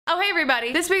Oh, hey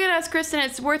everybody. This week on Ask Kristen,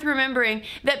 it's worth remembering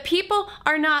that people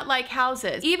are not like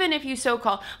houses. Even if you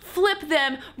so-called flip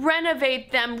them,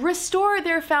 renovate them, restore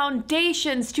their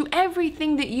foundations to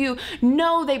everything that you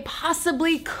know they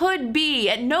possibly could be.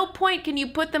 At no point can you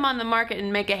put them on the market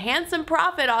and make a handsome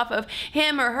profit off of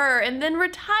him or her and then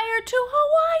retire to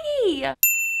Hawaii.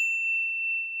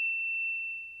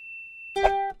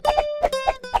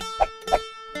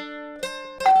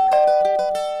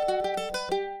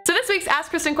 This week's Ask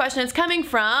Kristen question is coming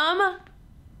from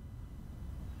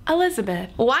Elizabeth.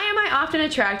 Why am I often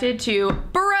attracted to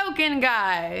broken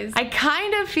guys? I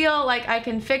kind of feel like I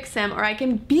can fix him or I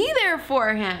can be there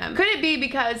for him. Could it be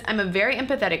because I'm a very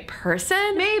empathetic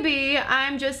person? Maybe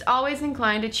I'm just always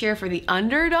inclined to cheer for the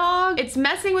underdog. It's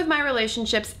messing with my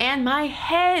relationships and my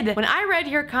head. When I read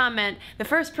your comment, the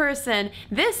first person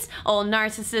this old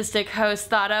narcissistic host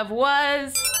thought of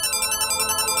was...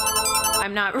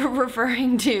 I'm not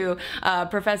referring to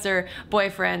Professor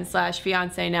Boyfriend /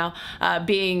 Fiance now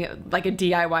being like a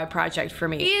DIY project for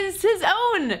me. He's his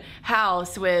own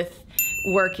house with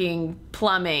working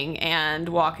plumbing and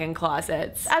walk-in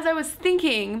closets. As I was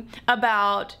thinking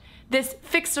about this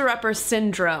fixer-upper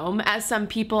syndrome, as some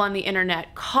people on the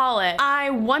internet call it, I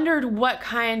wondered what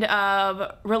kind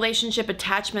of relationship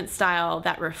attachment style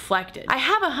that reflected. I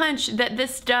have a hunch that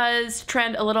this does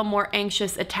trend a little more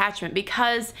anxious attachment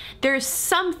because there's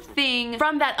something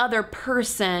from that other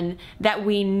person that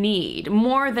we need,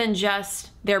 more than just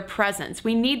their presence.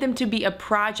 We need them to be a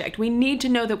project. We need to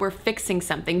know that we're fixing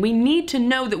something. We need to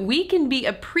know that we can be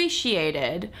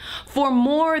appreciated for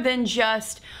more than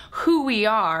just who we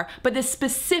are, but the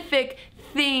specific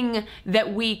thing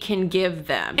that we can give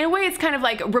them. In a way, it's kind of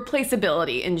like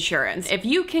replaceability insurance. If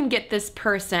you can get this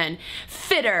person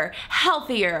fitter,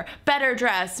 healthier, better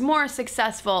dressed, more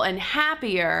successful, and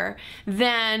happier,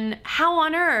 then how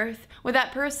on earth would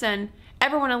that person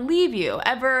ever want to leave you,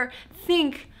 ever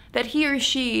think that he or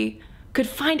she could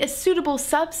find a suitable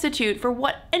substitute for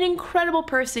what an incredible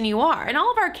person you are? In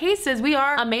all of our cases, we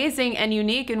are amazing and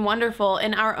unique and wonderful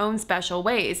in our own special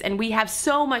ways, and we have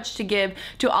so much to give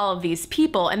to all of these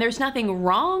people, and there's nothing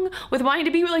wrong with wanting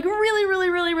to be like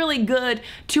really good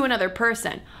to another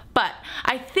person. But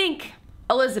I think,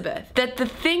 Elizabeth, that the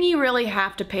thing you really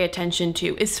have to pay attention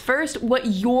to is first what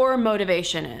your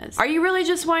motivation is. Are you really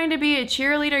just wanting to be a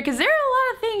cheerleader? Because there are a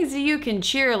lot of things you can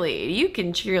cheerlead. You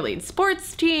can cheerlead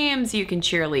sports teams, you can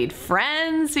cheerlead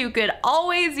friends who could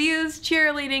always use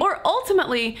cheerleading, or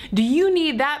ultimately, do you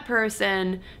need that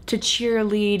person to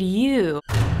cheerlead you?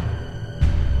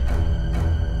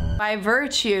 By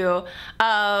virtue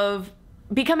of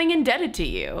becoming indebted to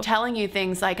you, telling you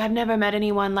things like, I've never met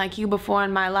anyone like you before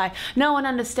in my life. No one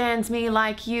understands me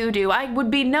like you do. I would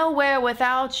be nowhere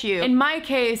without you. In my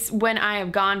case, when I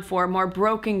have gone for more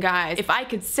broken guys, if I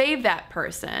could save that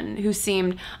person who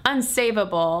seemed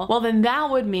unsavable, well then that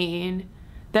would mean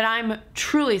that I'm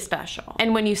truly special.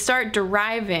 And when you start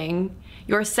deriving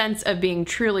your sense of being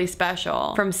truly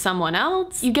special from someone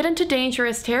else, you get into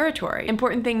dangerous territory.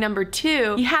 Important thing number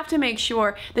two, you have to make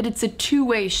sure that it's a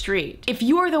two-way street. If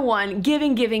you're the one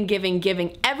giving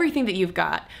everything that you've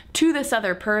got to this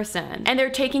other person, and they're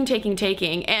taking,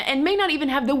 and may not even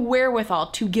have the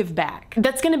wherewithal to give back,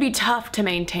 that's gonna be tough to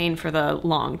maintain for the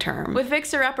long term. With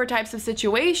fixer-upper types of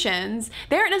situations,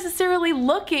 they aren't necessarily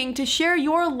looking to share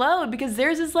your load because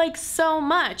theirs is like so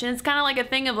much, and it's kind of like a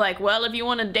thing of like, well, if you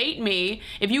want to date me,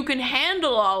 if you can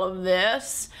handle all of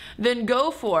this, then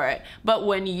go for it. But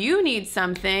when you need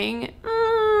something,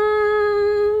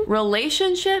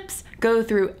 relationships go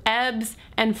through ebbs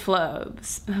and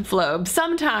flows.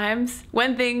 Sometimes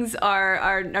when things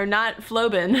are not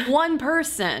flowing, one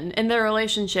person in their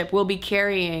relationship will be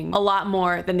carrying a lot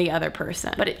more than the other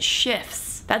person, but it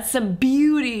shifts. That's the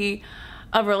beauty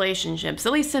of relationships,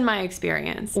 at least in my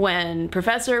experience. When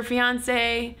Professor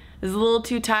Fiance is a little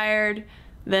too tired,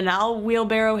 then I'll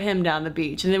wheelbarrow him down the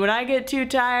beach. And then when I get too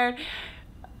tired,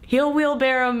 he'll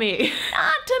wheelbarrow me.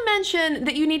 Not to mention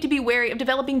that you need to be wary of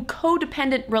developing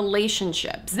codependent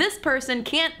relationships. This person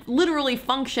can't literally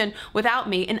function without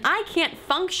me, and I can't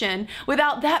function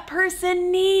without that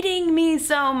person needing me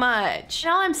so much.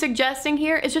 And all I'm suggesting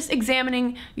here is just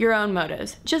examining your own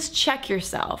motives. Just check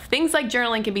yourself. Things like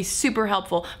journaling can be super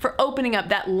helpful for opening up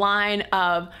that line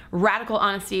of radical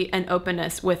honesty and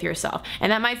openness with yourself.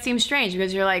 And that might seem strange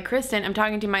because you're like, Kristen, I'm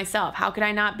talking to myself. How could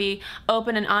I not be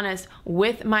open and honest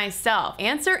with myself?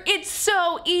 Answer, it's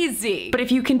so easy. But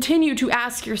if you continue to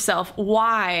ask yourself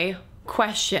why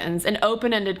questions and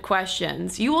open-ended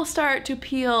questions, you will start to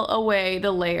peel away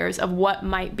the layers of what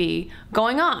might be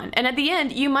going on. And at the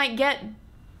end, you might get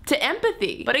to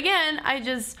empathy. But again, I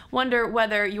just wonder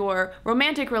whether your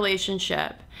romantic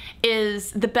relationship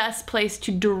is the best place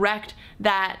to direct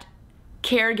that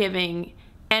caregiving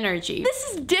energy.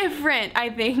 This is different, I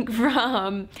think,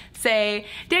 from, say,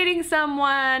 dating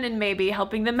someone and maybe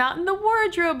helping them out in the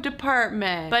wardrobe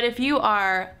department. But if you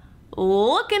are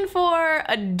looking for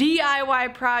a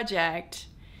DIY project,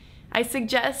 I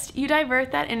suggest you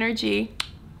divert that energy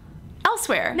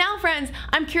elsewhere. Now, friends,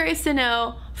 I'm curious to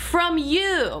know from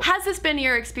you, has this been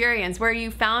your experience where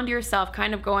you found yourself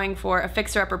kind of going for a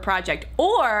fixer-upper project?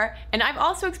 Or, and I've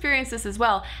also experienced this as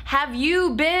well, have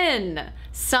you been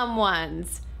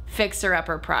someone's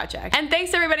fixer-upper project? And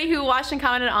thanks to everybody who watched and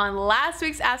commented on last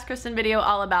week's Ask Cristen video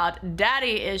all about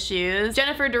daddy issues.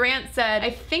 Jennifer Durant said, I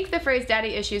think the phrase daddy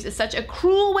issues is such a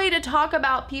cruel way to talk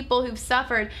about people who've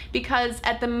suffered because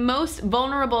at the most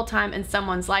vulnerable time in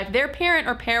someone's life, their parent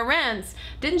or parents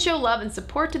didn't show love and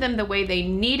support to them the way they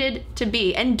needed to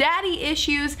be. And daddy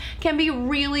issues can be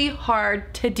really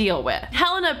hard to deal with.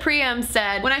 Helena Priam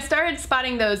said, when I started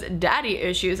spotting those daddy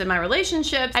issues in my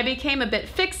relationships, I became a bit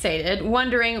fixated,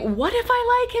 wondering, what if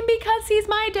I like him because he's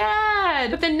my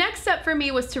dad? But the next step for me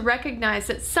was to recognize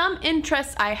that some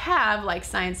interests I have, like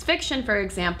science fiction for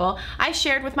example, I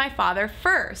shared with my father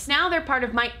first. Now they're part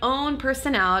of my own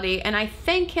personality and I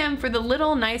thank him for the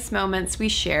little nice moments we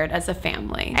shared as a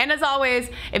family. And as always,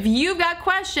 if you've got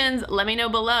questions, let me know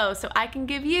below so I can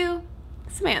give you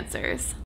some answers.